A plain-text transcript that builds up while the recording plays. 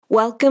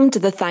Welcome to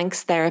the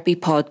Thanks Therapy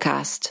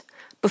podcast.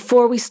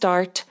 Before we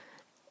start,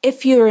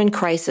 if you're in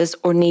crisis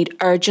or need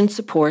urgent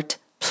support,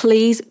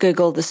 please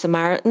Google the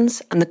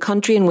Samaritans and the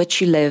country in which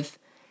you live.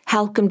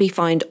 Help can be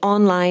found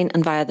online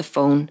and via the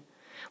phone.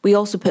 We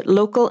also put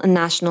local and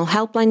national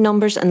helpline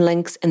numbers and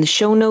links in the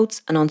show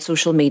notes and on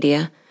social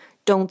media.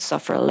 Don't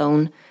suffer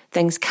alone.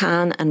 Things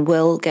can and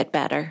will get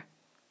better.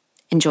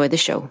 Enjoy the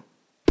show.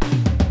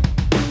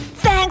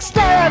 Thanks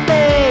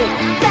therapy,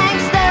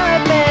 thanks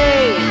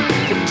therapy,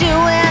 for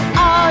doing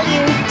all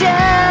you do.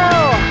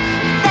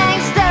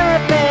 Thanks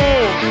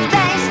therapy,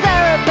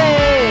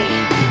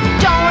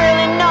 don't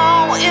really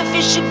know if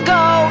you should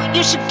go,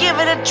 you should give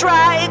it a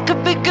try, it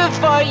could be good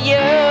for you.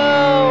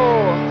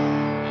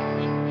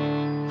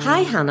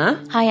 Hi,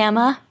 Hannah. Hi,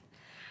 Emma.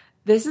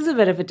 This is a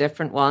bit of a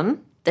different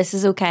one. This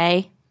is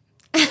okay.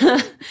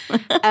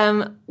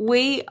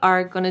 We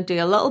are going to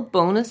do a little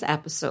bonus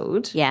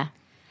episode. Yeah.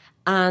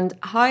 And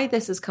how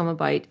this has come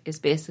about is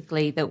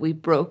basically that we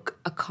broke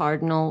a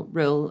cardinal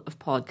rule of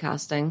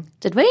podcasting.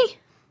 Did we?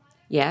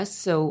 Yes.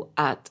 So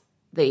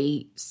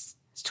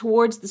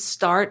towards the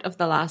start of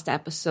the last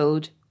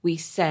episode, we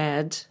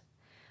said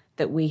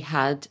that we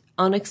had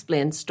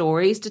unexplained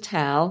stories to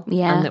tell,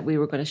 and that we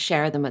were going to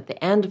share them at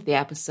the end of the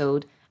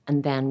episode,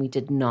 and then we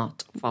did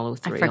not follow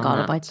through. I forgot on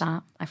that. about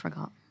that. I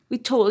forgot. We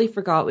totally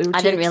forgot. We were.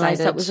 I didn't realize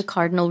that was a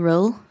cardinal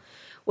rule.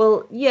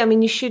 Well, yeah, I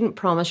mean, you shouldn't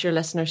promise your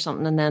listeners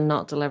something and then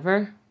not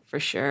deliver, for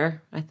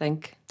sure, I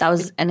think. That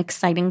was an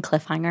exciting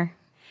cliffhanger.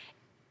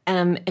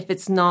 If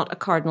it's not a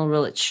cardinal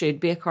rule, it should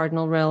be a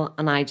cardinal rule,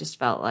 and I just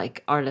felt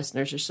like our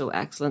listeners are so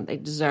excellent. They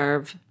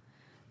deserve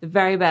the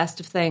very best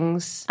of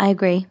things. I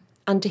agree.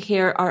 And to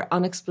hear our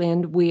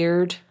unexplained,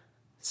 weird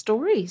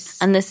stories.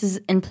 And this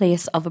is in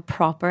place of a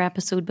proper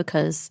episode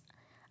because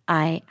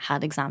I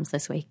had exams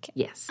this week.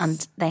 Yes.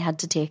 And they had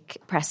to take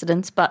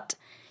precedence, but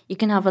you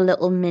can have a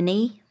little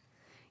mini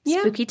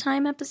spooky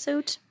time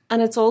episode.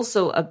 And it's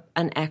also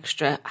an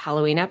extra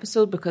Halloween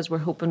episode because we're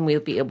hoping we'll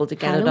be able to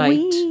get it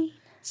out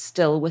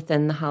still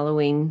within the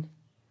Halloween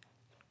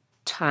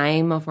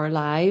time of our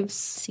lives.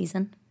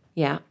 Season.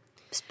 Yeah.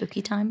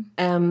 Spooky time.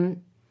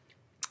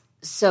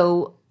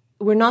 So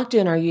we're not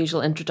doing our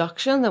usual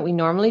introduction that we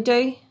normally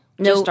do.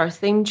 No. Just our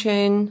theme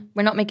tune.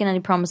 We're not making any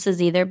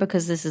promises either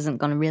because this isn't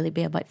going to really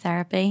be about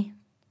therapy.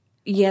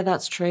 Yeah,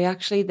 that's true,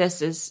 actually.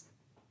 This is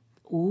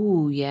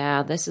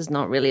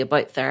not really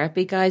about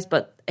therapy, guys,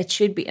 but it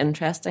should be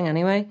interesting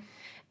anyway.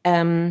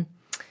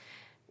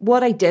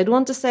 What I did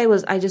want to say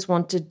was I just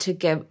wanted to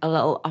give a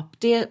little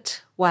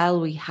update while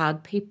we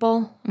had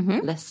people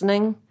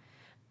listening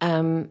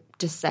to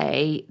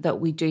say that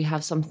we do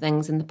have some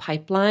things in the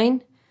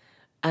pipeline.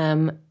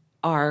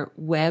 Our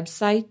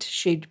website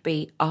should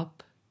be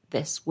up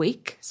this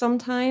week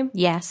sometime.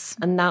 Yes.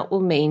 And that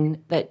will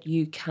mean that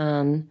you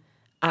can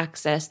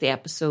access the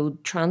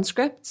episode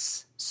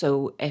transcripts.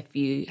 So if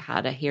you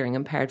had a hearing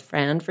impaired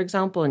friend, for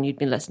example, and you'd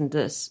been listening to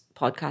this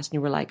podcast and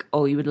you were like,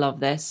 oh, you would love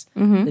this,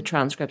 the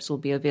transcripts will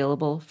be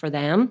available for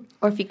them.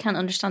 Or if you can't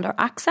understand our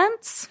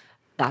accents.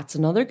 That's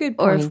another good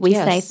point. Or if we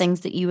say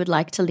things that you would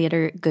like to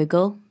later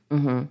Google.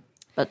 Mm-hmm.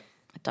 But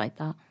I doubt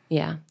that.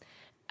 Yeah.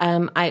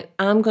 I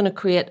am going to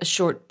create a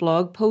short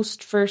blog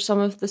post for some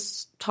of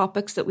the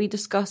topics that we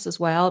discuss as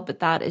well, but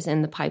that is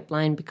in the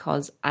pipeline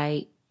because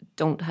I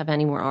don't have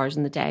any more hours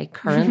in the day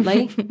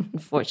currently,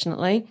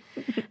 unfortunately.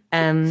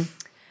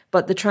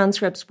 But the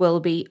transcripts will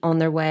be on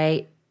their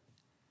way.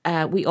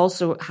 We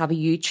also have a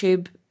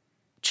YouTube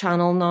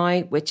channel now,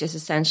 which is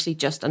essentially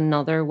just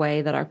another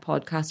way that our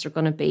podcasts are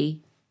going to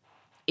be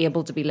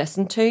able to be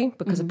listened to,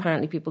 because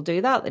apparently people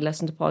do that. They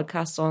listen to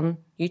podcasts on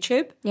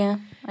YouTube. Yeah,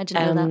 I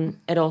didn't know that.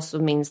 It also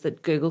means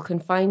that Google can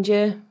find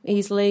you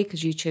easily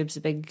because YouTube's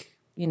a big,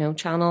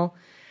 channel.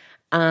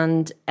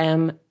 And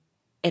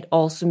it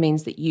also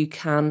means that you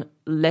can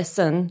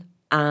listen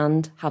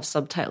and have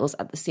subtitles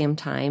at the same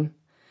time.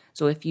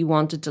 So if you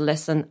wanted to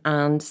listen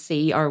and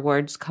see our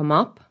words come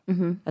up,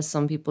 as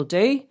some people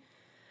do,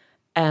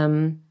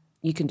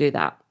 you can do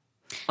that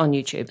on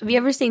YouTube. Have you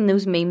ever seen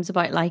those memes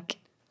about like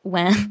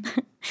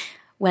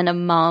when a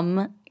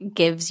mom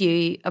gives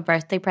you a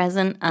birthday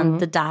present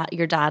and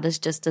your dad is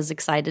just as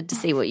excited to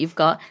see what you've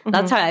got?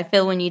 That's how I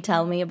feel when you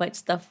tell me about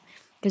stuff.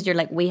 Because you're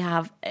like, we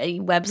have a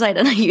website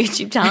and a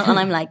YouTube channel. And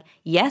I'm like,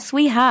 yes,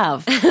 we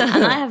have.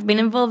 And I have been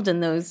involved in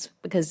those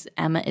because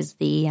Emma is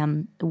the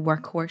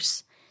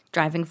workhorse,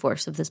 driving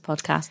force of this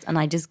podcast. And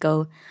I just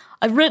go,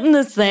 I've written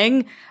this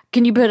thing.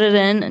 Can you put it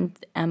in? And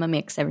Emma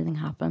makes everything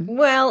happen.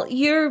 Well,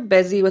 you're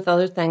busy with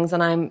other things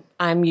and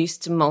I'm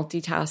used to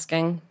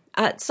multitasking.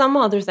 Some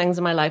other things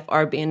in my life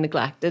are being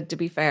neglected, to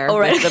be fair,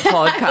 with the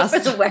podcast. I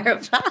was aware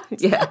of that.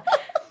 Yeah.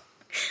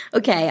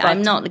 Okay, but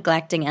I'm not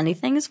neglecting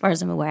anything as far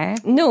as I'm aware.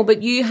 No,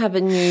 but you have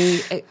a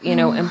new,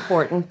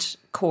 important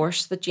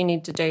course that you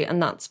need to do,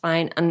 and that's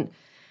fine. And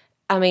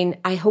I mean,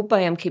 I hope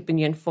I am keeping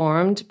you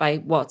informed by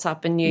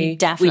WhatsApping you. You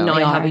definitely we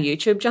now are. have a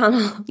YouTube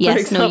channel.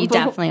 Yes, no, you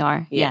definitely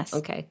are. Yeah, yes.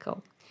 Okay,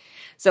 cool.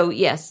 So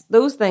yes,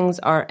 those things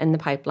are in the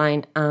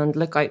pipeline, and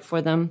look out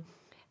for them.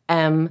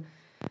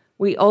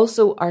 We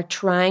also are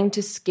trying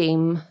to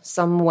scheme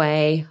some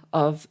way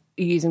of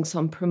using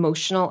some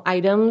promotional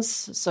items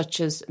such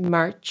as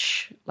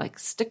merch, like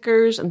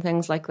stickers and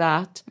things like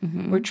that.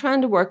 We're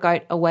trying to work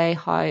out a way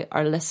how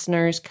our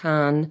listeners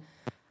can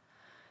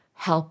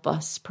help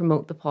us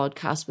promote the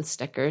podcast with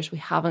stickers. We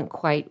haven't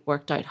quite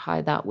worked out how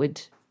that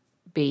would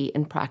be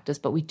in practice,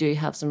 but we do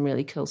have some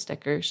really cool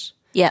stickers.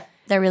 Yeah,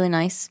 they're really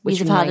nice. Which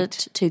We've had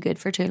it too good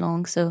for too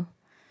long, so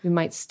we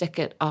might stick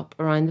it up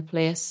around the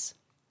place.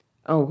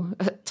 Oh,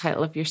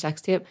 title of your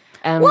sex tape.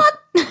 What?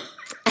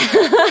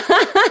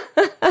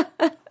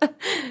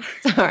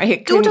 Sorry.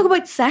 Don't talk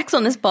about sex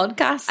on this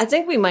podcast. I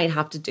think we might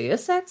have to do a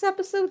sex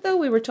episode, though.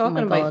 We were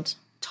talking about God.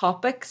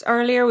 topics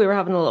earlier. We were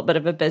having a little bit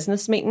of a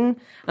business meeting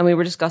and we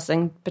were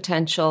discussing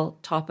potential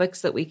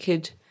topics that we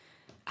could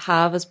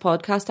have as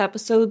podcast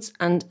episodes,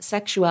 and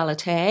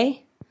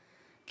sexuality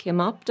came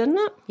up, didn't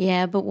it?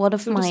 Yeah, but what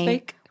if So to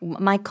speak.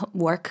 my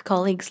work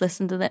colleagues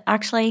listen to that?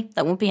 Actually,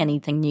 that won't be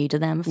anything new to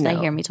them if they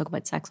No. hear me talk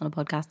about sex on a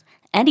podcast.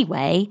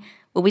 Anyway,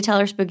 will we tell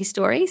our spooky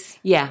stories?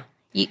 Yeah.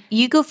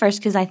 You go first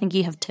because I think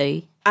you have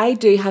two. I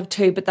do have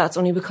two, but that's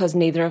only because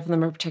neither of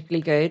them are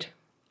particularly good.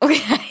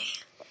 Okay.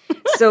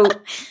 So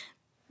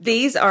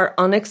these are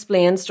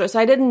unexplained stories. So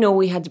I didn't know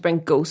we had to bring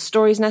ghost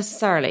stories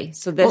necessarily.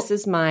 So this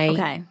is my...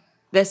 Okay.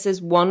 This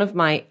is one of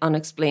my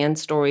unexplained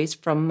stories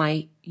from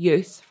my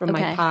youth, from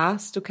my Okay.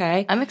 past,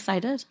 okay? I'm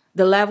excited.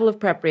 The level of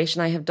preparation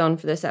I have done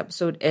for this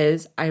episode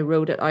is I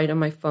wrote it out on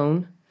my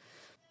phone.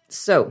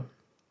 So,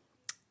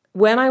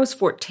 when I was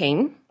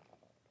 14,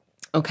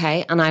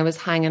 okay, and I was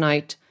hanging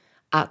out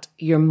at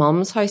your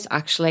mum's house,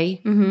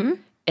 actually,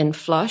 in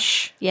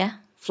Flush. Yeah.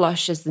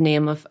 Flush is the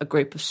name of a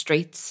group of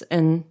streets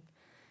in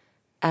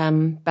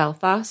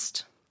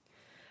Belfast.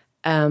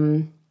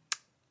 And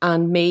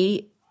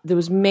there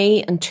was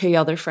me and two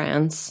other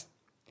friends.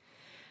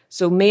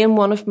 So me and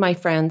one of my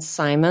friends,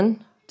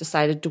 Simon,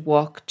 decided to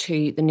walk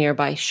to the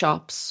nearby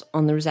shops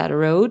on the Rosetta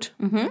Road.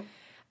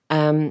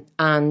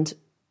 And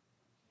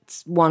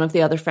one of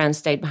the other friends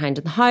stayed behind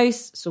in the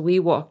house. So we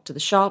walked to the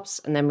shops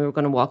and then we were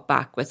going to walk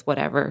back with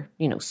whatever,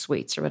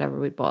 sweets or whatever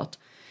we bought.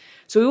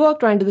 So we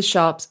walked around to the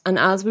shops, and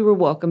as we were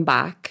walking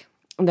back,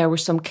 there were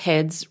some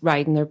kids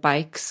riding their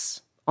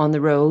bikes on the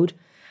road.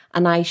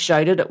 And I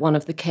shouted at one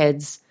of the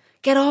kids,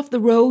 "Get off the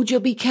road,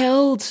 you'll be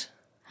killed."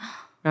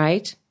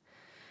 Right?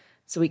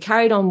 So we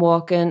carried on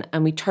walking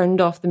and we turned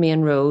off the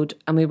main road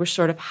and we were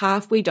sort of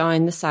halfway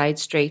down the side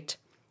street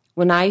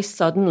when I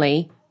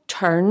suddenly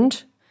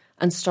turned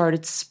and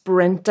started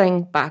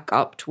sprinting back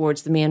up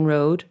towards the main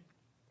road.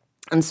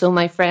 And so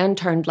my friend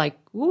turned like,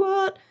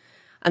 "What?"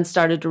 and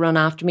started to run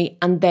after me,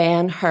 and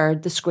then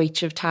heard the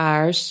screech of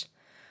tires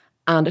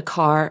and a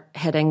car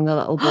hitting the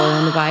little boy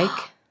on the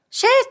bike.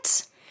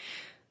 Shit.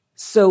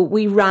 So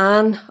we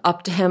ran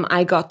up to him.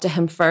 I got to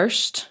him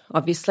first,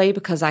 obviously,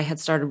 because I had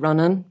started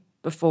running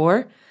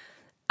before.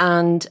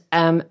 And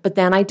but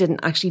then I didn't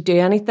actually do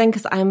anything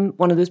because I'm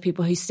one of those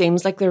people who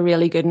seems like they're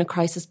really good in a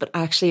crisis but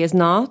actually is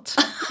not.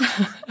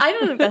 I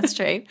don't think that's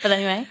true, but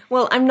anyway.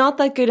 Well, I'm not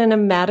that good in a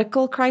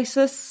medical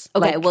crisis.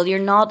 Okay, well, you're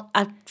not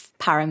a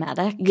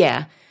paramedic.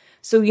 Yeah.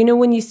 So,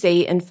 when you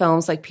see in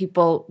films like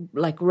people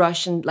like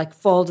rush and like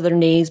fall to their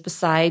knees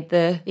beside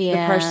the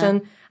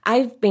person.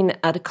 I've been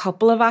at a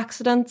couple of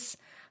accidents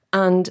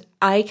and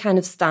I kind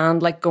of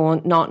stand like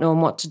going, not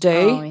knowing what to do.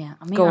 Oh, yeah.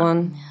 I mean,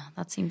 going,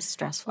 that seems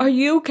stressful. "Are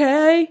you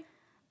okay?"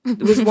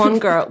 There was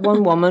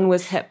one woman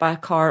was hit by a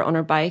car on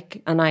her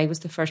bike and I was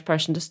the first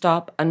person to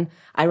stop, and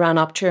I ran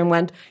up to her and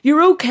went,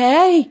 "You're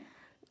okay."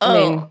 I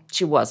mean,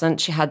 she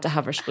wasn't. She had to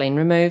have her spleen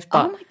removed.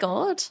 But, Oh my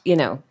God.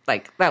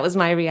 that was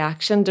my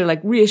reaction. They're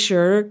like,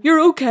 "Reassure her,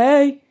 you're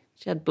okay."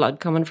 She had blood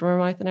coming from her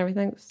mouth and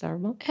everything. It was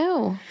terrible.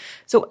 Ew.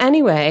 So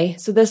anyway,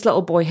 this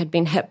little boy had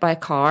been hit by a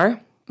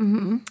car,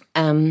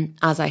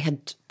 as I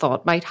had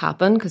thought might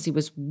happen because he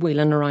was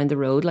wheeling around the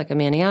road like a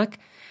maniac.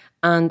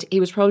 And he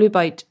was probably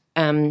about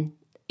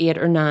 8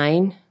 or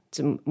 9.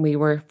 So we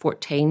were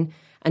 14.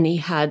 And he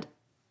had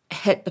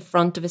hit the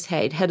front of his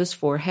head, hit his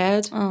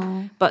forehead.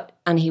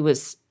 And he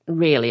was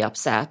really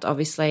upset,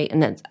 obviously.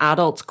 And then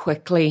adults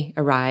quickly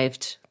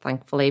arrived,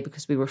 thankfully,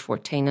 because we were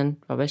 14 and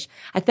rubbish.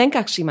 I think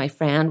actually my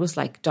friend was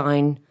like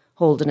down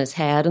holding his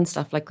head and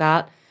stuff like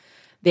that.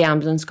 The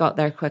ambulance got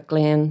there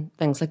quickly and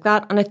things like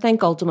that. And I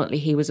think ultimately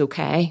he was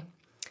okay.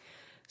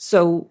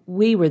 So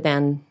we were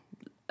then,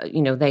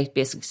 they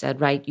basically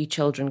said, "Right, you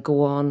children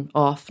go on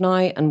off now."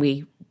 And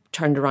we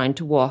turned around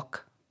to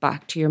walk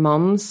back to your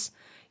mum's,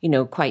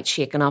 quite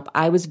shaken up.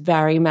 I was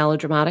very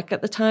melodramatic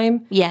at the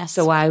time. Yes.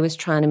 So I was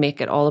trying to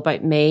make it all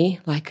about me,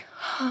 like,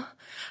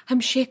 "I'm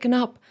shaken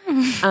up."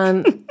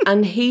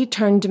 And he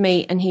turned to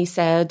me and he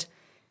said,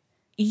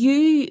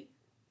 "You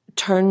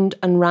turned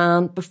and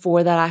ran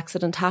before that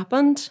accident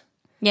happened?"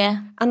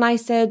 Yeah. And I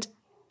said,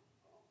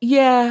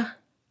 "Yeah,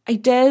 I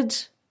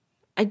did.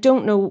 I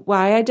don't know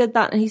why I did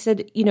that." And he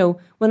said,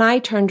 "When I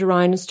turned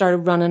around and started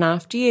running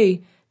after you,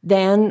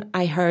 then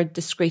I heard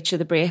the screech of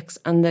the brakes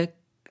and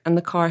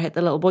the car hit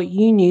the little boy.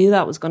 You knew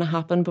that was going to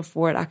happen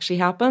before it actually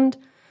happened."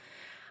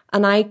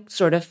 And I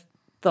sort of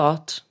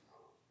thought,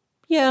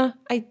 yeah,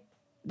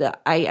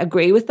 I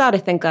agree with that. I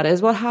think that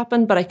is what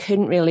happened, but I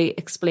couldn't really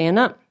explain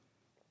it.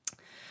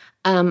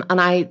 And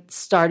I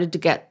started to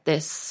get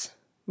this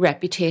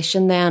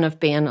reputation then of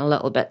being a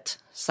little bit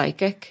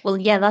psychic. Well,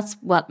 yeah, that's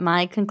what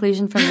my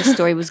conclusion from the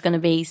story was going to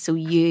be. So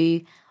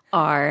you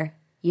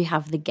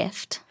have the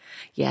gift.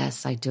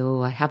 Yes, I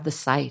do. I have the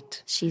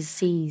sight. She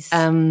sees.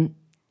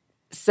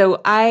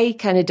 So I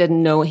kind of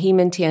didn't know. He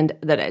maintained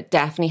that it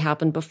definitely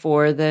happened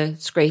before the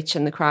screech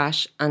and the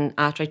crash and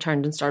after I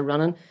turned and started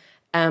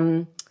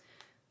running.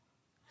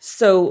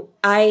 So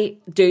I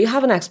do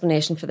have an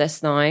explanation for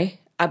this now,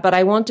 but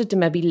I wanted to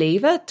maybe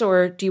leave it,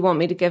 or do you want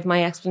me to give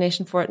my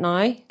explanation for it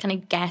now? Can I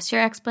guess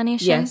your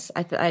explanation? Yes,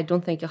 I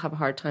don't think you'll have a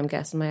hard time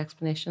guessing my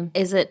explanation.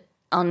 Is it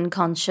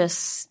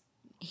unconscious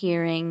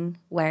hearing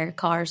where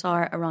cars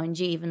are around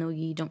you, even though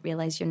you don't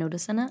realise you're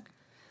noticing it?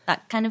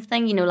 That kind of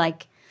thing,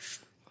 like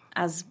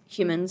as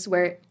humans,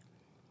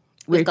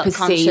 we got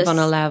perceive on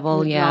a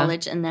level,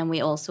 knowledge, and then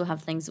we also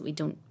have things that we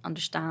don't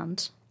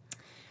understand.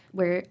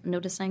 We're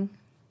noticing.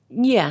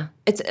 Yeah,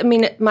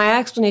 my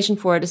explanation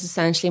for it is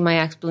essentially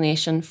my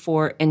explanation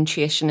for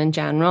intuition in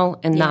general,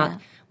 in that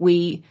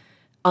we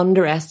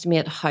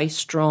underestimate how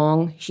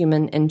strong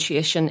human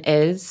intuition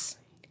is,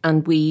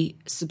 and we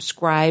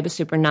subscribe a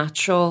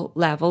supernatural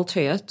level to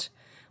it,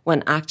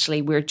 when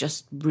actually we're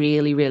just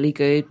really, really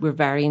good. We're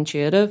very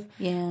intuitive.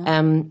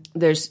 Yeah.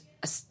 There's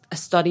a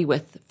study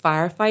with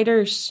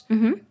firefighters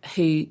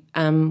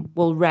who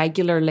will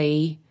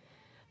regularly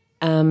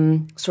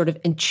sort of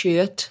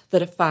intuit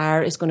that a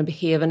fire is going to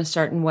behave in a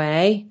certain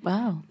way.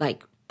 Wow.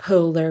 Like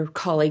pull their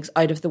colleagues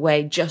out of the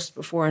way just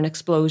before an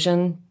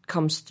explosion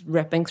comes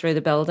ripping through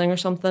the building or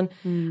something.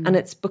 And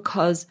it's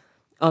because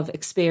of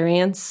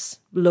experience,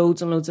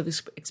 loads and loads of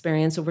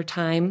experience over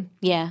time.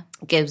 Yeah.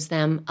 Gives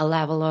them a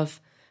level of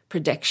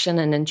prediction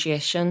and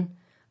intuition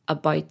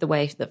about the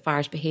way that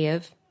fires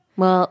behave.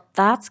 Well,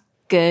 that's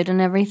good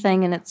and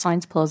everything, and it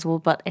sounds plausible,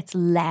 but it's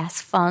less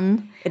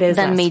fun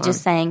than me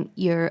just saying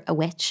you're a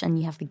witch and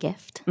you have the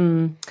gift.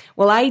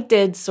 Well, I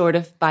did sort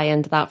of buy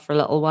into that for a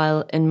little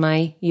while in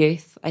my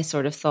youth. I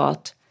sort of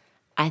thought,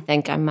 I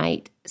think I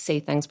might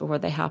see things before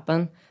they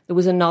happen. There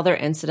was another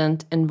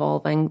incident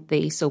involving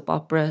the soap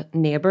opera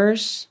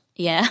Neighbours.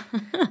 Yeah.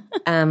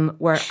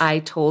 Where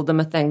I told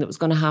them a thing that was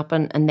going to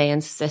happen and they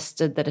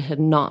insisted that it had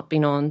not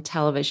been on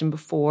television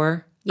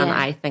before. Yeah. And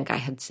I think I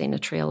had seen a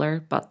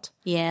trailer, but...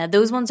 Yeah,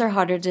 those ones are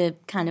harder to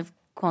kind of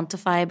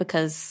quantify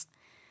because,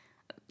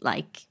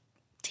 like,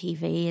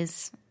 TV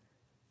is,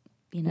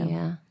 you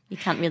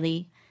can't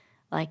really,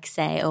 like,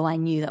 say, oh, I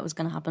knew that was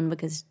going to happen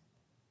because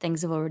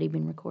things have already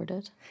been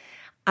recorded.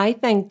 I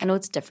know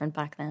it's different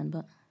back then,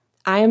 but...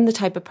 I am the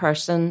type of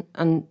person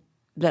and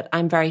that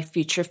I'm very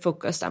future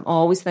focused. I'm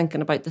always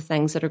thinking about the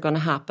things that are going to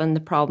happen,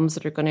 the problems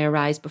that are going to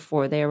arise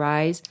before they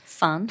arise.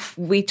 Fun.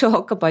 We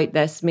talk about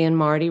this, me and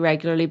Marty,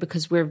 regularly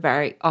because we're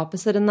very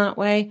opposite in that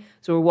way.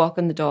 So we were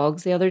walking the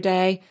dogs the other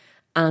day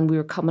and we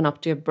were coming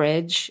up to a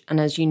bridge. And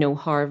as you know,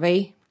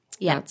 Harvey,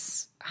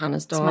 that's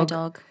Hannah's dog. It's my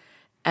dog.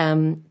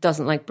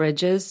 Doesn't like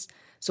bridges.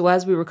 So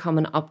as we were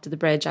coming up to the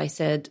bridge, I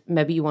said,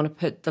 maybe you want to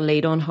put the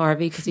lead on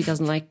Harvey because he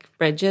doesn't like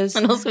bridges.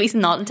 And also he's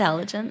not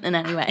intelligent in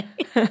any way.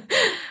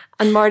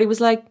 And Marty was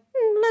like,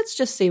 let's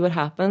just see what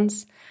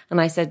happens. And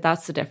I said,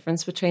 that's the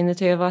difference between the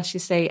two of us. You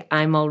say,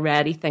 I'm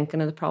already thinking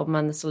of the problem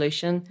and the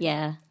solution.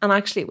 Yeah. And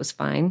actually it was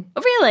fine.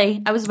 Oh,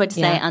 really? I was about to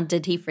say, and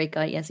did he freak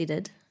out? Yes, he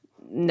did.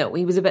 No,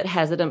 he was a bit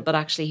hesitant, but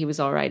actually he was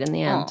all right in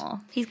the end.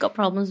 Aww, he's got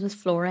problems with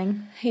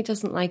flooring. He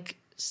doesn't like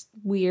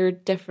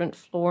weird, different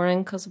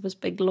flooring because of his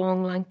big,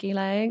 long, lanky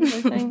legs,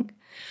 I think.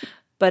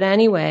 But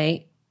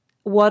anyway,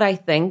 what I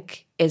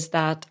think is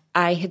that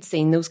I had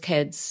seen those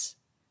kids...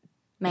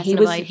 He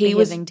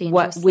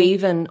was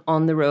weaving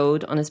on the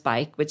road on his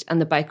bike, and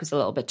the bike was a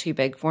little bit too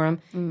big for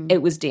him.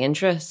 It was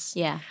dangerous.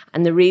 Yeah.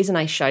 And the reason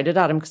I shouted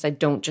at him, because I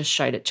don't just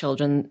shout at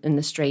children in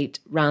the street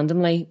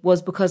randomly,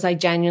 was because I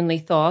genuinely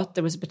thought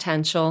there was a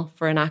potential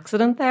for an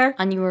accident there.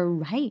 And you were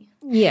right.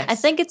 Yes. I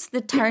think it's the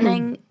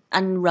turning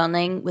and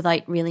running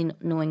without really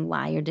knowing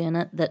why you're doing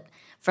it, that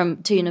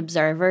to an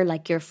observer,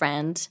 like your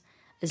friend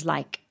is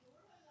like,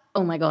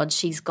 oh my God,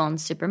 she's gone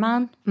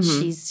Superman.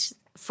 She's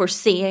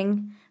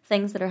foreseeing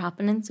things that are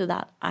happening, so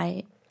that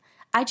I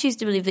choose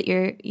to believe that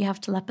you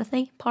have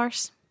telepathy,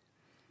 Parse.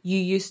 You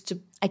used to...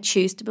 I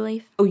choose to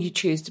believe. Oh, you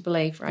choose to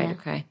believe, right,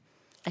 okay.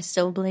 I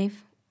still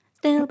believe.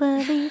 Still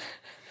believe.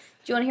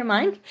 Do you want to hear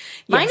mine?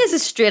 Mine is a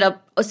straight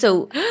up...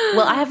 So,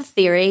 well, I have a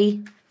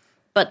theory,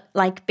 but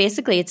like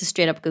basically it's a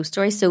straight up ghost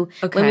story. So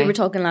when we were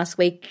talking last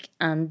week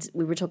and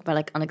we were talking about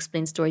like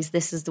unexplained stories,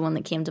 this is the one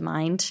that came to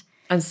mind.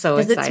 I'm so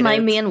excited. Because it's my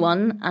main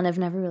one and I've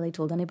never really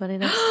told anybody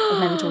this. I've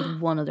never told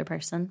one other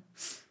person.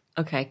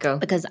 Okay, go.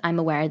 Because I'm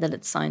aware that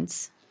it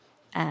sounds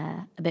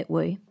a bit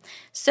woo.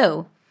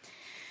 So,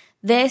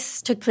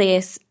 this took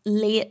place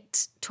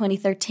late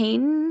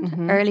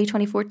 2013, early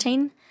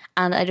 2014.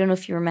 And I don't know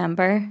if you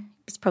remember,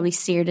 it's probably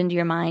seared into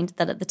your mind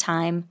that at the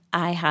time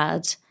I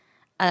had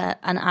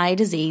an eye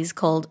disease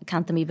called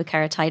acanthamoeba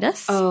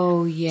keratitis.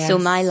 Oh, yes. So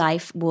my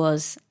life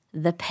was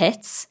the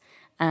pits.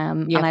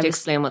 You have to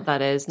explain what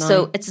that is now.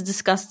 So it's a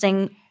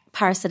disgusting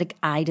parasitic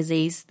eye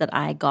disease that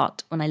I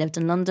got when I lived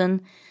in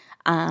London.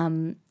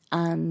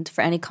 And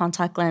for any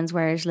contact lens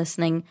wearers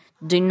listening,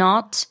 do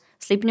not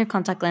sleep in your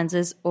contact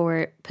lenses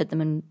or put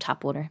them in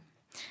tap water,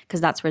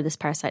 because that's where this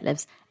parasite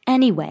lives.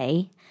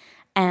 Anyway,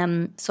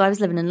 so I was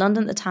living in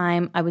London at the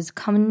time. I was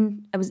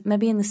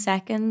maybe in the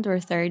second or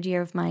third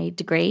year of my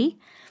degree.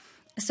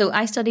 So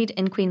I studied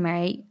in Queen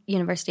Mary,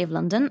 University of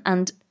London,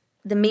 and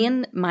the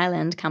main Mile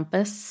End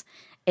campus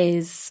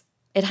has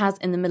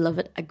in the middle of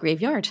it a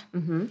graveyard,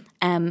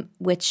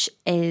 which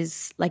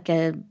is like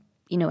a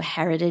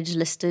heritage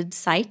listed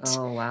site.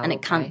 Oh, wow, and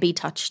it can't be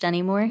touched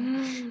anymore.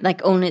 Like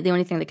the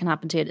only thing that can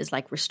happen to it is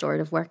like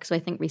restorative work. So I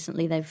think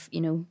recently they've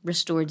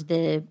restored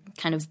the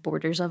kind of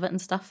borders of it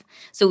and stuff.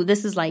 So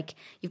this is like,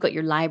 you've got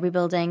your library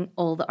building,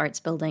 all the arts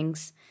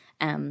buildings.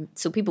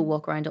 So people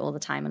walk around it all the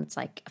time, and it's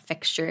like a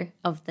fixture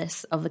of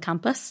the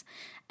campus.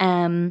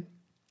 And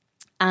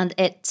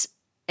it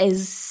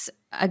is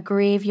a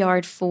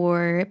graveyard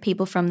for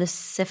people from the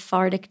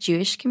Sephardic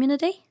Jewish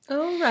community.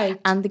 Oh, right.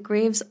 And the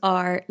graves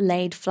are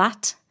laid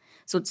flat.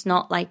 So it's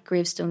not like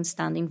gravestones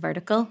standing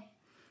vertical.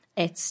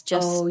 It's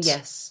just... Oh,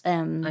 yes.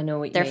 I know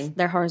what you mean.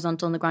 They're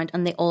horizontal on the ground,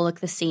 and they all look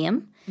the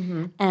same.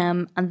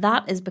 And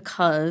that is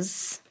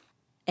because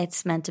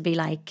it's meant to be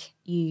like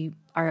you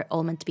are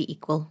all meant to be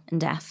equal in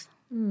death.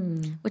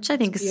 Which I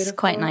think is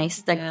quite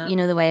nice. Like,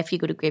 the way if you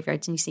go to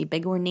graveyards and you see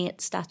big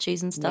ornate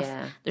statues and stuff,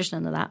 there's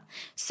none of that.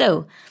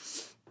 So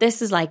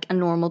this is like a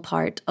normal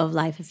part of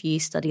life. If you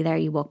study there,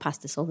 you walk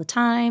past this all the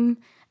time.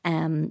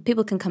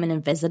 People can come in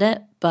and visit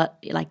it,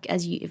 but like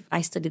if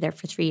I studied there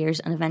for 3 years,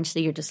 and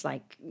eventually you're just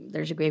like,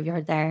 there's a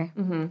graveyard there.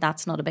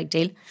 That's not a big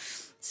deal.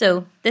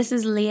 So this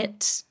is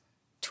late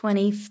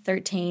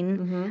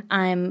 2013.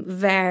 I'm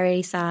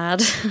very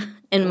sad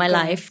in my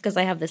life because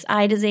I have this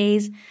eye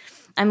disease.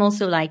 I'm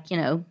also like,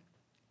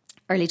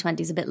 early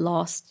 20s, a bit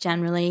lost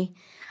generally.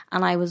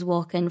 And I was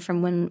walking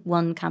from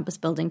one campus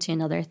building to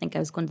another. I think I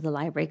was going to the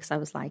library because I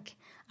was like,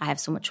 I have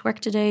so much work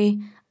to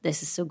do.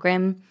 This is so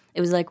grim.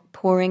 It was like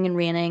pouring and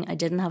raining. I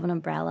didn't have an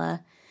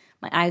umbrella.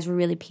 My eyes were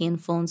really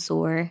painful and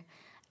sore.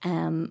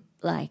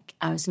 Like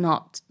I was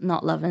not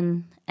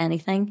loving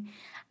anything.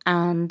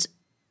 And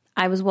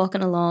I was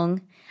walking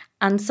along,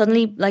 and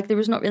suddenly, like, there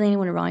was not really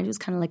anyone around. It was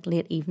kind of like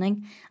late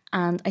evening.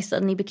 And I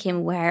suddenly became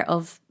aware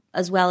of,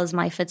 as well as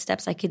my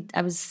footsteps,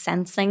 I was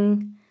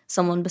sensing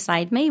someone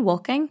beside me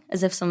walking,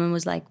 as if someone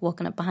was like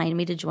walking up behind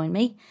me to join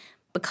me,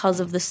 because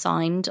of the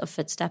sound of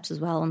footsteps as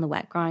well on the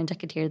wet ground. I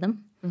could hear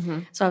them.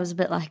 So I was a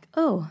bit like,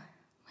 oh,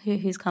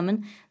 who's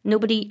coming?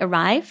 Nobody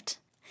arrived.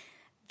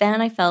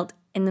 Then I felt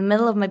in the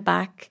middle of my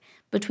back,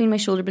 between my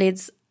shoulder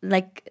blades,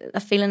 like a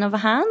feeling of a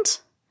hand,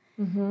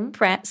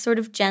 sort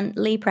of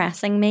gently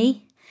pressing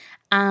me.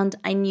 And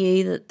I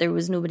knew that there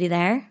was nobody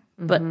there,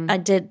 but I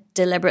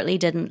deliberately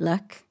didn't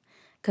look,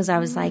 because I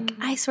was like,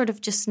 I sort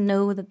of just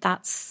know that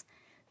that's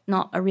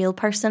not a real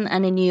person.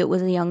 And I knew it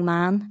was a young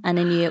man, and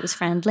I knew it was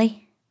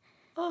friendly.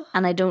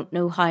 And I don't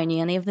know how I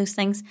knew any of those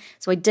things.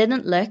 So I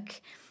didn't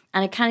look,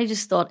 and I kind of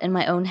just thought in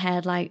my own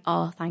head, like,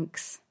 oh,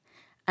 thanks.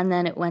 And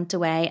then it went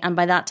away. And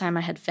by that time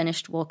I had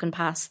finished walking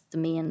past the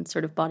main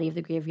sort of body of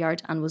the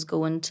graveyard and was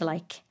going to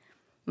like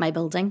my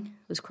building.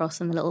 I was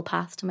crossing the little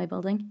path to my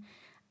building,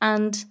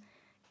 and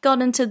got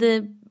into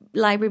the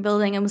library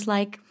building and was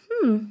like,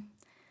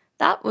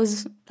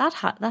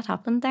 that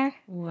happened there.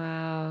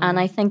 Wow. And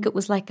I think it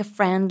was like a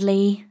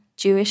friendly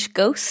Jewish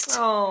ghost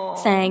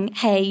saying,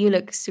 hey, you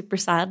look super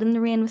sad in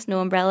the rain with no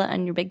umbrella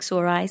and your big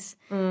sore eyes.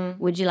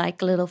 Would you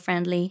like a little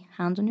friendly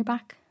hand on your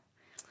back?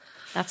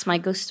 That's my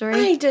ghost story.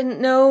 I didn't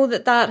know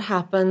that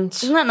happened.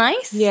 Isn't that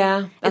nice?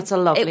 Yeah, that's a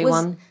lovely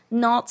one. It was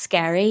not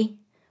scary,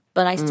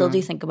 but I still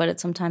do think about it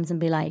sometimes and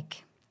be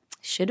like,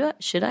 should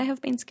I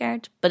have been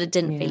scared? But it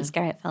didn't feel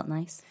scary. It felt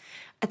nice.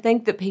 I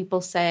think that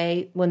people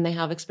say when they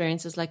have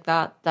experiences like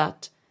that,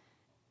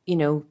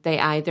 they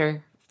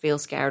either feel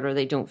scared or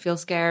they don't feel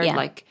scared. Yeah.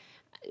 Like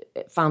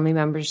family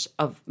members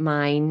of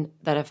mine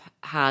that have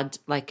had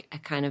like a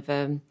kind of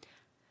a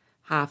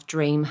half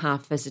dream,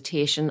 half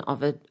visitation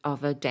of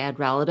a dead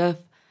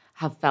relative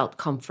have felt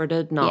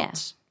comforted,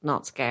 not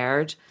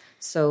scared.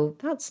 So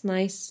that's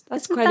nice.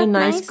 That's Isn't quite that a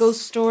nice nice?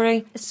 ghost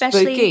story.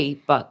 Especially,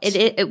 spooky, but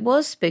it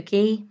was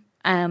spooky.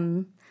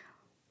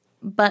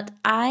 But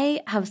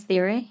I have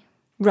theory.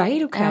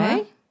 Right,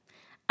 okay.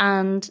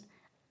 And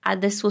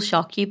this will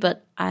shock you,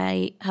 but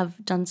I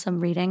have done some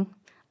reading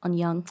on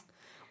Jung.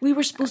 We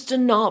were supposed to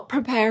not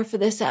prepare for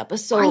this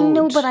episode. I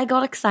know, but I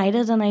got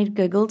excited and I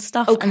Googled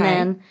stuff. Okay. And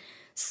then,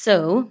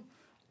 so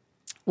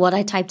what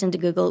I typed into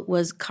Google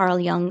was Carl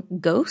Jung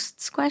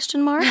ghosts, ?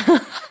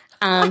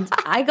 And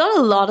I got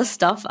a lot of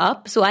stuff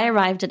up. So I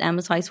arrived at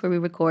Emma's house where we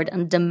record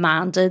and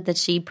demanded that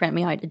she print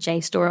me out a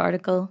JSTOR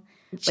article.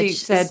 She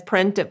said,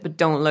 print it, but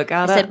don't look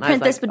at it. Said,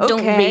 print this, but don't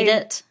okay. read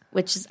it,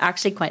 which is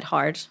actually quite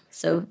hard.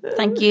 So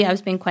thank you. I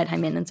was being quite high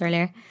maintenance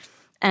earlier.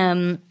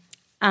 And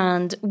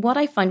what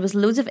I found was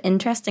loads of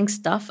interesting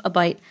stuff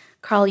about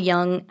Carl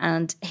Jung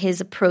and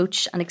his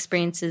approach and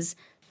experiences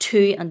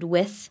to and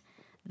with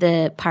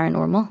the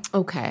paranormal.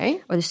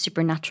 Okay. Or the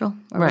supernatural,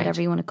 or Right.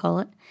 whatever you want to call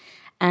it.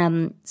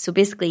 So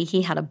basically,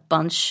 he had a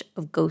bunch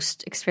of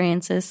ghost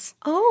experiences.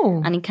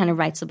 Oh. And he kind of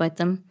writes about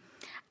them.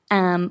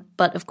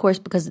 But of course,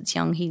 because it's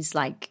Jung, he's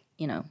like,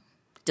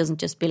 doesn't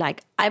just be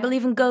like, I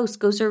believe in ghosts.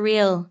 Ghosts are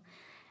real.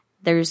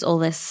 There's all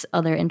this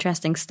other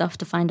interesting stuff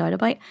to find out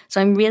about.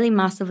 So I'm really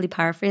massively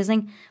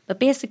paraphrasing. But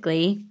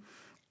basically,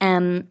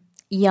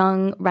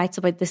 Jung writes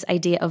about this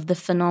idea of the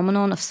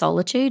phenomenon of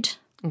solitude.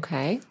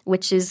 Okay.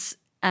 Which is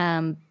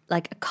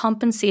like a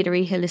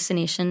compensatory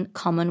hallucination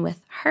common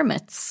with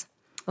hermits.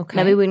 Okay.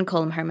 Maybe we wouldn't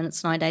call them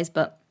hermits nowadays,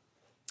 but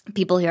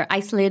people who are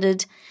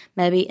isolated,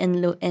 maybe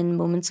in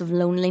moments of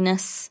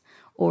loneliness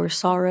or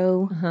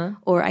sorrow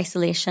or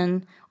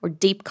isolation or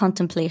deep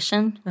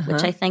contemplation,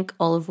 which I think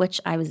all of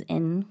which I was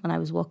in when I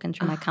was walking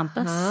through my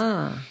campus.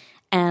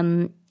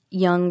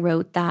 Jung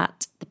wrote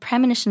that the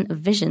premonition of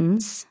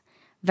visions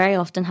very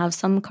often have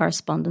some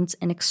correspondence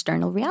in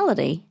external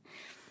reality.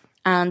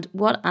 And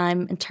what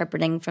I'm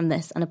interpreting from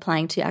this and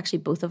applying to actually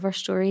both of our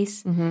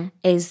stories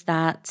is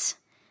that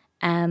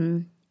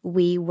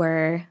we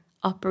were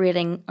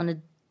operating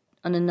on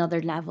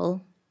another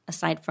level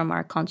aside from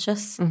our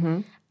conscious,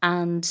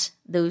 and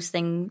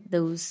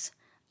those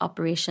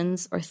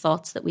operations or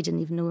thoughts that we didn't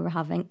even know we were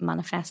having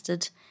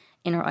manifested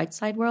in our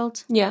outside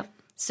world. Yeah.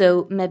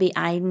 So maybe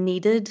I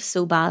needed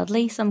so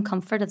badly some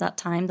comfort at that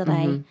time that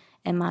I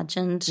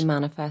imagined You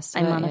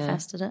manifested I it.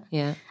 manifested it.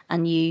 Yeah.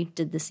 And you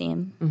did the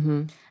same.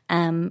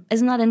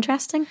 Isn't that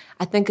interesting?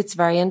 I think it's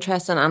very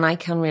interesting, and I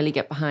can really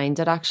get behind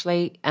it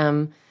actually,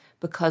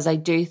 because I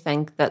do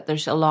think that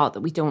there's a lot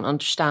that we don't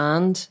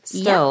understand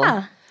still.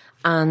 Yeah.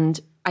 And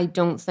I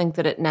don't think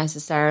that it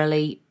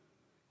necessarily,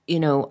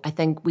 I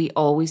think we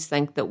always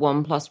think that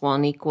 1 +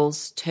 1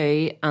 =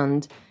 2.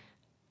 And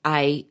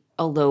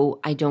although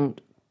I don't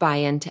buy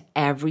into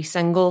every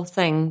single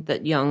thing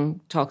that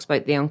Jung talks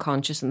about, the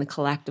unconscious and the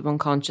collective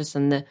unconscious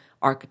and the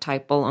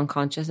archetypal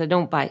unconscious, I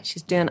don't buy,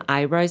 she's doing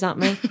eyebrows at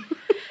me.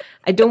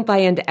 I don't buy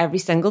into every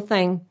single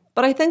thing,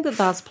 but I think that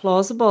that's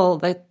plausible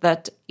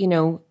that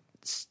in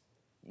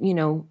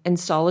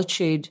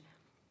solitude,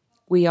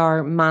 we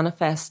are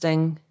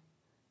manifesting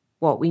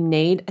what we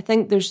need. I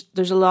think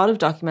there's a lot of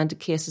documented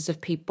cases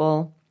of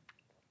people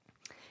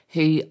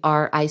who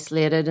are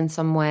isolated in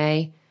some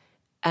way,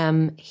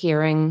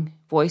 hearing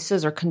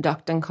voices or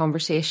conducting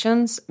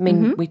conversations. I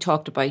mean, we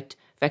talked about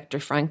Viktor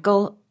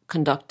Frankl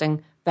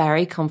conducting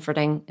very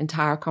comforting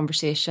entire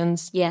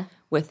conversations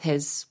with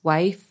his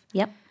wife.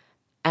 Yep.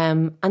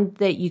 And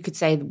that you could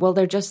say, well,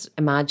 they're just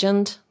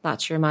imagined.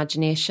 That's your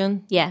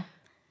imagination. Yeah.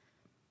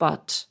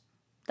 But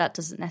That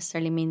doesn't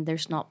necessarily mean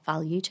there's not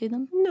value to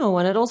them. no,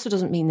 and it also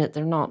doesn't mean that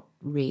they're not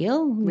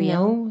real.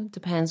 It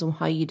depends on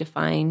how you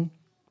define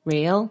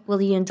real.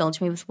 Will you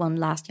indulge me with one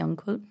last Jung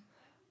quote?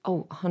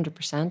 Oh,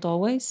 100%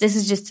 always. This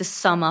is just to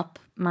sum up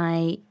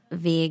my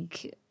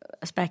vague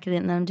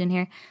speculating that I'm doing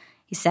here.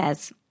 He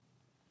says,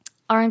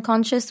 our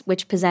unconscious,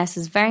 which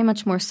possesses very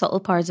much more subtle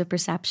powers of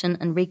perception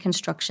and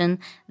reconstruction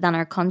than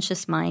our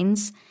conscious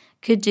minds,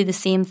 could do the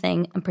same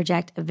thing and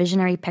project a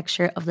visionary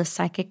picture of the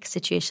psychic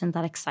situation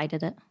that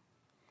excited it.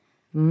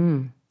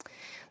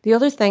 The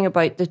other thing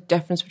about the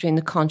difference between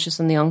the conscious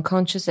and the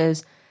unconscious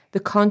is the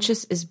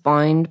conscious is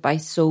bound by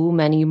so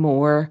many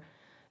more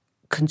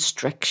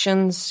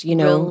constrictions,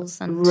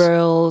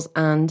 Rules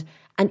and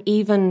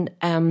even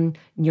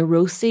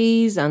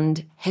neuroses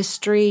and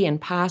history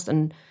and past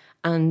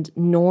and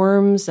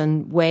norms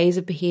and ways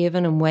of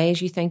behaving and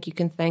ways you think you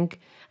can think.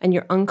 And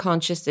your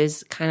unconscious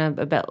is kind of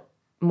a bit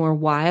more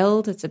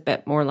wild. It's a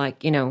bit more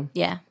like,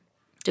 Yeah.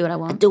 Do what I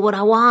want. do what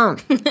I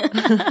want.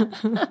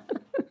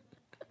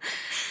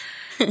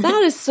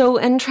 That is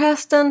so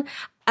interesting.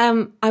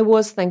 I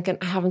was thinking,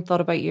 I haven't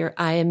thought about your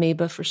eye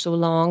amoeba for so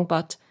long,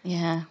 but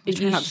Yeah. I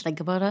try not to think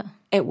about it.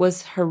 it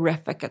was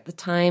horrific at the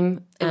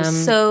time. It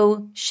was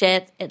so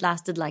shit. It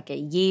lasted like a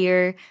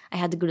year. I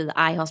had to go to the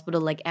eye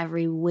hospital like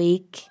every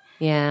week.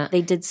 Yeah.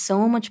 They did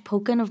so much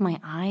poking of my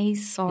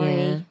eyes.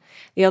 Sorry. Yeah.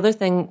 The other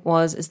thing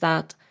is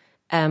that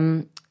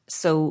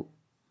so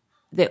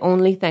the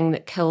only thing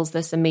that kills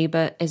this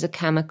amoeba is a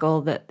chemical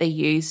that they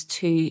use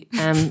to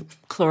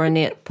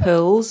chlorinate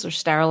pools or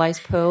sterilize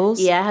pools.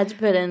 Yeah, I had to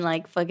put in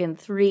like fucking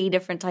 3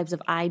 different types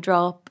of eye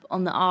drop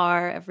on the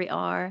hour, every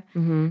hour.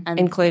 And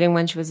Including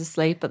when she was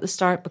asleep at the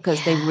start,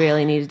 because they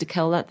really needed to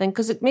kill that thing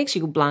because it makes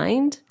you go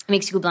blind. it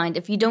makes you go blind.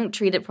 If you don't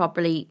treat it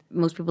properly,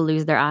 most people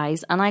lose their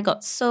eyes. And I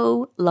got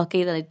so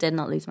lucky that I did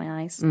not lose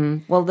my eyes.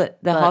 Well,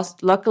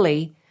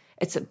 luckily,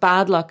 it's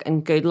bad luck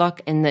and good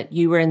luck in that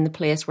you were in the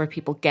place where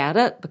people get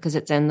it because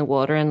it's in the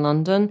water in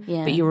London.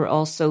 Yeah. But you were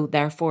also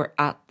therefore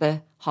at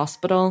the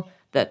hospital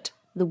that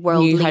The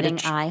world knew how to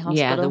leading eye hospital.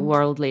 Yeah, the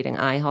world leading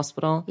eye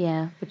hospital.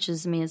 Yeah, which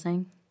is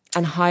amazing.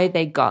 And how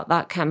they got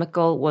that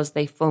chemical was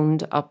they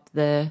phoned up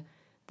the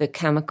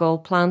chemical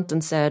plant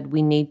and said,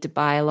 we need to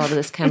buy a lot of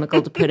this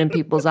chemical to put in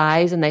people's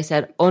eyes. And they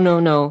said, oh,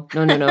 no.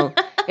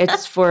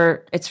 It's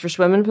for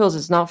swimming pools.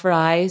 It's not for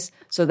eyes.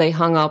 So they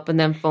hung up and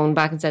then phoned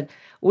back and said,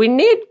 we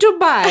need to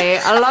buy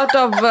a lot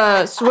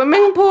of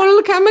swimming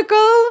pool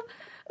chemical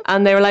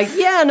And they were like,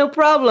 yeah, no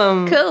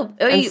problem. Cool.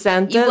 Oh, And you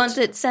sent it. want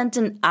it sent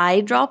in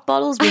eye drop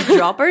bottles with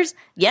droppers?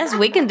 Yes,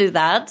 we can do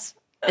that.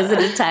 Is it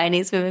a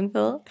tiny swimming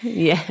pool?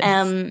 Yes.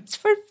 It's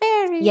for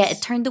fairies. Yeah,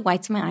 it turned the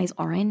whites of my eyes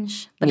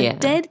orange. But Yeah. it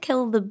did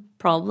kill the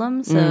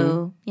problem.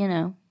 So, you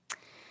know.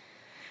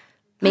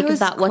 Make of was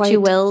that what you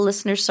quite- will,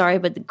 listeners. Sorry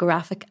about the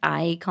graphic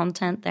eye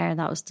content there.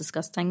 That was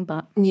disgusting.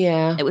 But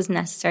Yeah. it was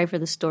necessary for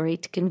the story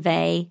to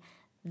convey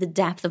the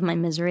depth of my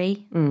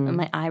misery and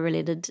my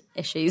eye-related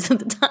issues at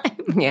the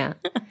time. Yeah.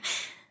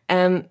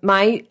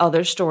 My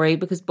other story,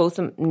 because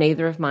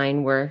neither of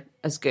mine were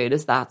as good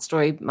as that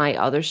story, my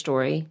other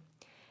story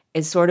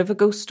is sort of a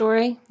ghost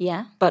story.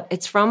 Yeah. But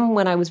it's from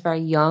when I was very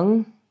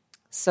young.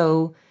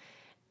 So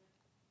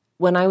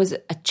when I was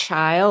a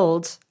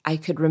child, I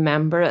could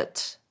remember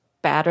it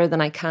better than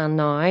I can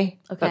now. Okay.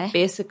 But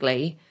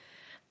basically,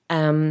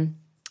 when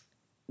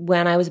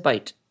I was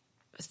about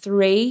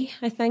 3,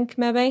 I think,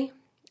 maybe,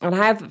 and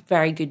I have a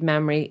very good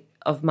memory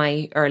of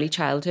my early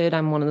childhood.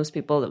 I'm one of those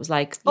people that was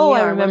like, oh, You I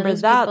are one of remember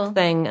those that people.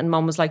 thing. And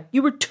Mum was like,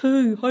 you were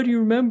 2. How do you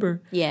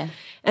remember? Yeah.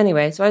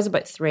 Anyway, so I was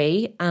about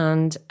 3,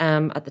 and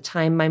at the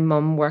time my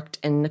mum worked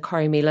in the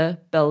Corrymeela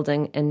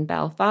building in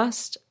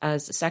Belfast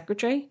as a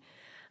secretary,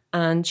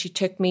 and she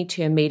took me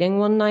to a meeting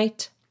one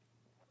night,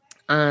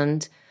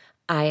 and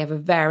I have a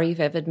very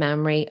vivid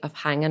memory of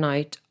hanging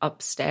out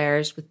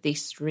upstairs with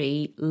these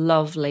 3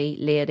 lovely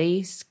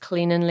ladies,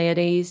 cleaning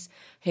ladies,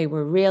 who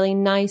were really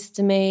nice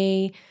to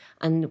me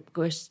and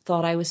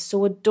thought I was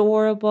so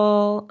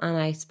adorable, and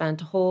I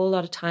spent a whole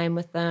lot of time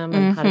with them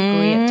and had a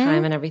great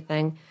time and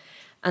everything.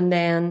 And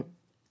then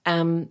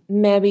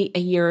maybe a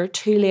year or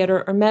 2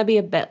 later, or maybe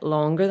a bit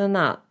longer than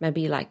that,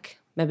 maybe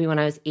when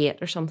I was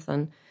 8 or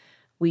something,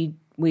 we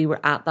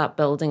were at that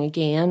building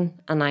again,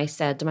 and I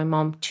said to my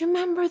mum, do you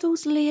remember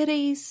those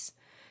ladies?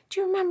 Do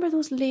you remember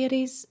those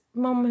ladies,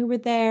 Mum, who were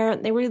there?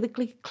 They were the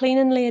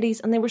cleaning ladies,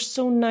 and they were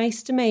so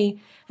nice to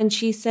me. And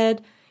she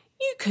said,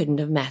 you couldn't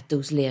have met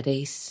those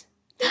ladies.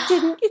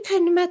 You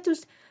couldn't have met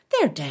those.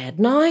 They're dead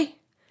now.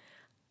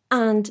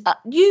 And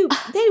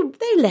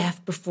they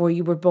left before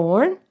you were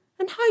born.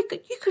 And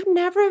you could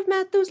never have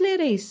met those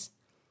ladies.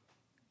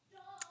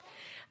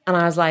 And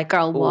I was like,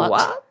 Girl,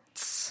 what?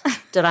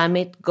 Did I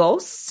meet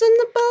ghosts in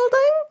the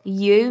building?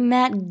 You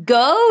met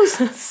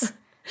ghosts.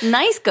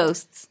 Nice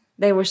ghosts.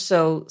 They were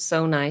so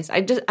nice.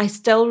 I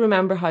still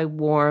remember how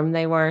warm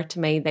they were to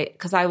me.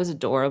 Because I was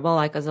adorable,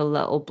 like as a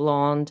little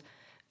blonde,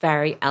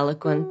 very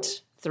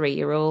eloquent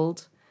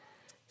 3-year-old.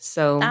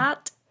 So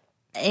That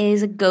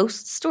is a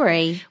ghost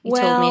story. You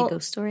told me a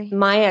ghost story.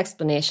 My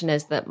explanation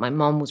is that my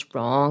mum was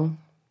wrong,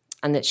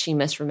 and that she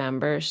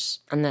misremembers,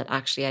 and that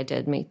actually I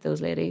did meet those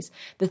ladies.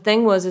 The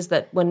thing is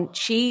that when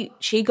she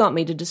got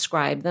me to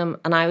describe them,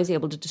 and I was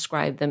able to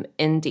describe them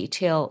in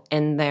detail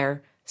in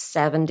their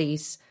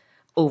 70s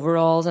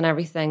overalls and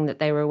everything that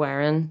they were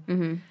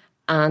wearing.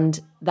 And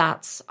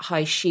that's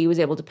how she was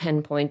able to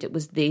pinpoint it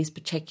was these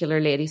particular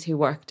ladies who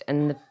worked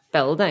in the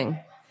building.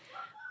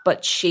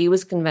 But she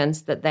was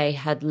convinced that they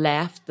had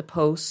left the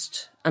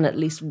post, and at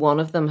least one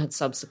of them had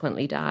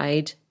subsequently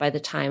died by the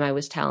time I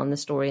was telling the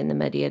story in the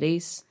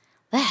mid-80s.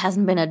 There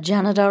hasn't been a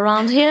janitor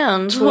around here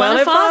in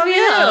 25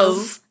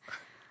 years.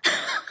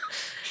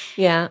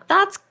 Yeah.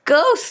 That's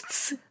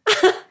ghosts.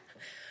 Ghosts!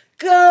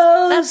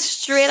 That's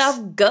straight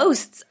up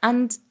ghosts.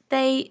 And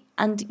they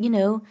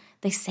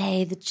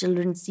say the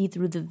children see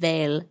through the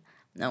veil.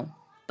 No.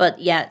 But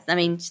yeah, I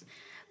mean,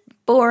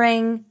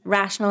 boring,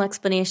 rational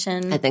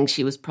explanation. I think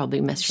she was probably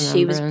misremembering.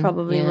 She was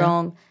probably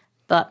wrong.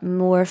 But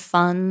more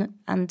fun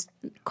and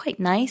quite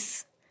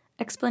nice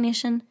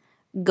explanation.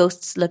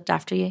 Ghosts looked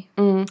after you.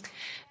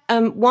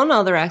 One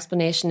other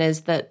explanation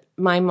is that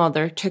my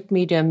mother took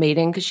me to a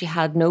meeting because she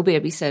had no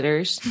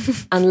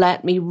babysitters and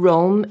let me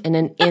roam in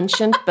an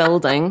ancient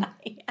building,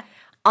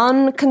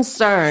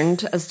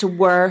 unconcerned as to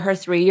where her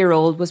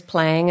 3-year-old was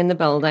playing in the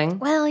building,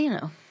 Well, you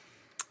know.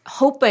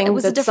 hoping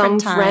was a that some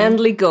different time.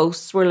 friendly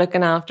ghosts were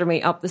looking after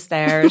me up the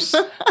stairs.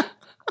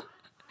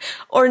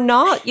 Or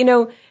not,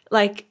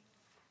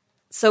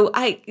 So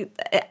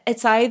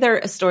it's either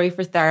a story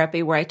for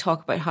therapy where I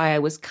talk about how I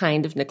was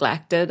kind of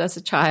neglected as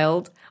a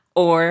child,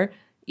 or,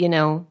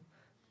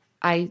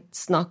 I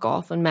snuck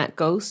off and met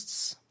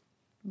ghosts.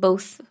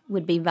 Both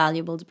would be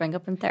valuable to bring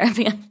up in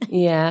therapy.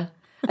 Yeah.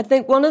 I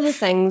think one of the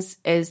things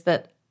is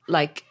that,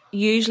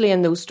 usually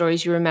in those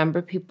stories you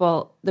remember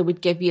people that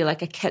would give you, a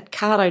Kit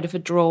Kat out of a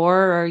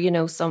drawer,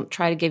 or,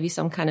 try to give you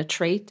some kind of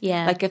treat.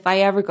 Yeah. Like if I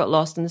ever got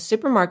lost in the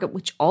supermarket,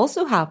 which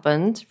also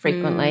happened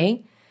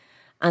frequently,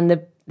 and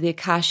the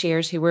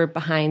cashiers who were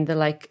behind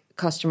the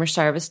customer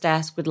service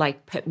desk would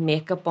put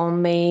makeup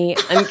on me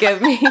and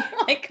give me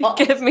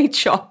give me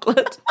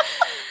chocolate,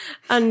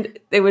 and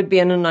there would be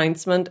an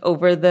announcement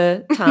over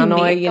the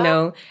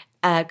tannoy,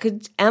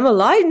 could Emma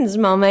Loudon's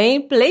mummy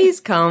please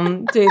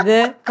come to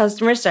the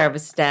customer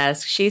service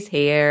desk? She's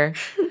here.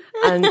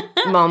 And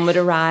Mum would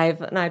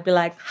arrive, and I'd be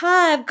like,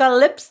 "Hi, I've got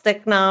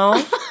lipstick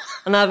now,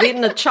 and I've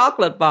eaten a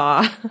chocolate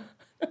bar."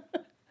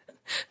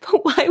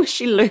 But why was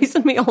she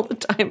losing me all the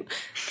time?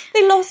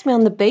 They lost me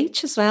on the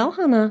beach as well,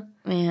 Hannah.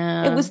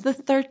 Yeah. It was the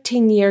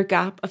 13-year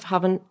gap of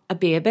having a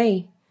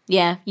baby.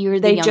 Yeah, you were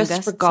the They youngest.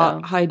 just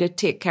forgot so- how to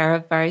take care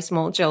of very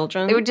small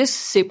children. They were just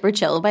super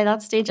chill by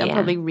that stage. I'm Yeah.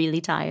 probably really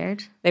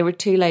tired. They were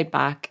too laid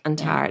back and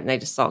tired, and they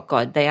just thought,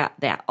 God, they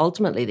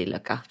ultimately they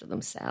look after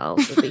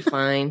themselves. They'll be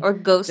fine. Or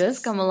ghosts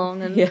Just- come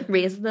along and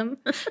raise them.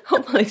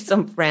 Hopefully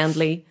some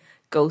friendly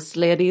ghost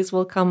ladies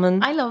will come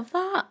in. I love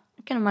that.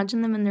 I can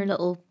imagine them in their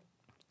little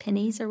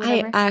pennies or I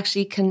whatever.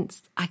 actually can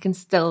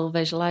still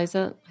visualize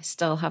it. I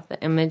still have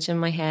the image in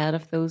my head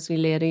of those wee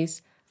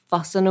ladies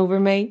fussing over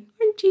me.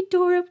 Aren't you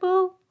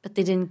adorable? But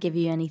they didn't give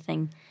you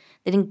anything.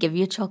 They didn't give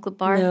you a chocolate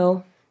bar.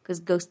 No, Because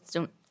ghosts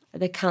don't.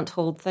 they can't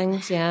hold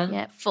things. Yeah,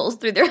 Yeah, it falls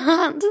through their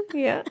hand.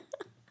 yeah.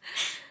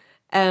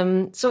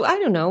 So I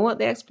don't know what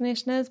the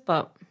explanation is,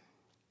 but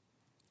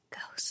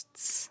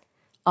Ghosts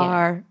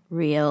are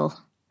real.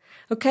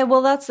 okay.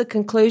 Well, that's the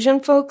conclusion,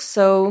 folks.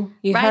 So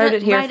you heard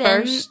it here write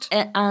first.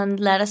 in, and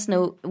let us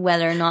know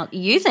whether or not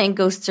you think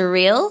ghosts are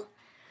real.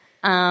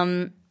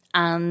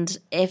 And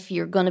if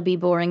you're going to be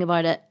boring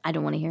about it, I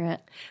don't want to hear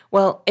it.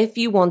 Well, if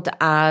you want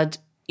to add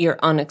your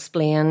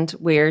unexplained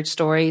weird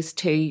stories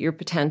to your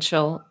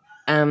potential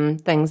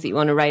things that you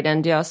want to write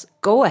into us,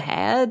 go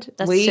ahead.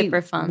 That's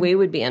super fun. We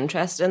would be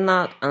interested in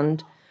that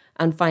and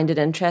find it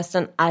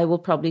interesting. I will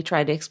probably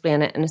try to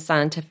explain it in a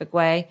scientific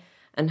way,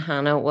 and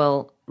Hannah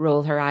will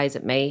roll her eyes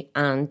at me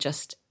and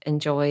just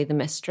enjoy the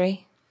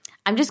mystery.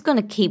 I'm just going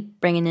to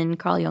keep bringing in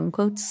Carl Jung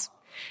quotes.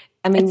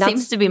 I mean, It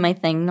seems to be my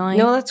thing now.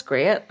 no, that's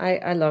great.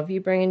 I love you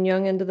bringing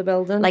Jung into the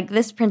building. Like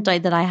this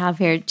printout that I have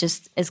here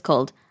just is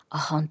called A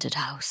Haunted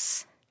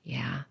House.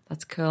 yeah,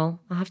 that's cool.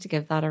 I'll have to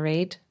give that a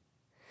read.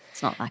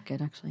 It's not that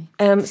good, actually.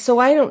 So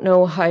I don't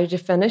know how to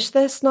finish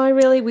this now,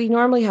 really. We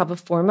normally have a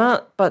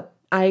format, but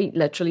I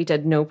literally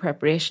did no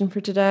preparation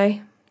for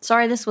today.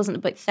 Sorry, this wasn't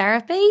about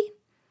therapy.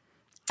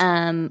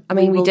 I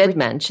mean, we will did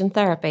mention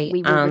therapy.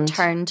 We will and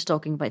return to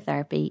talking about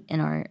therapy in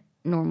our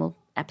normal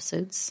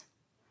episodes.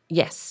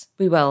 yes,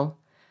 we will.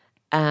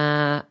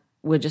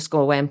 We'll just go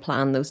away and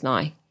plan those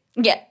now.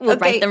 Yeah, we'll Okay.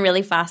 write them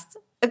really fast.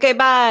 Okay,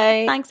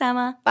 bye. Thanks,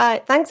 Emma.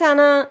 Bye. Thanks,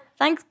 Anna.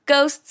 Thanks,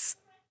 ghosts.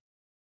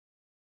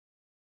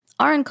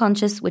 Our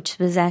unconscious, which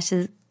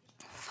possesses...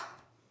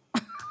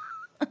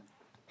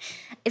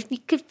 If you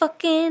could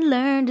fucking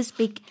learn to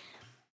speak...